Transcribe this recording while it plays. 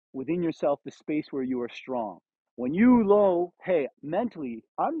within yourself the space where you are strong. When you know, hey, mentally,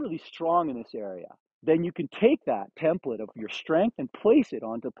 I'm really strong in this area, then you can take that template of your strength and place it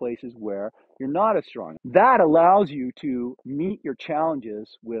onto places where you're not as strong. That allows you to meet your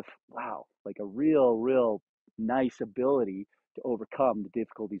challenges with, wow, like a real nice ability to overcome the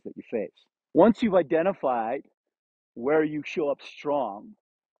difficulties that you face. Once you've identified where you show up strong,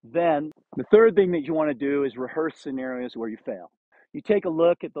 then the third thing that you want to do is rehearse scenarios where you fail. You take a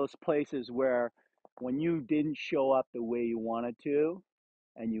look at those places where when you didn't show up the way you wanted to,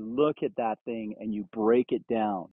 and you look at that thing and you break it down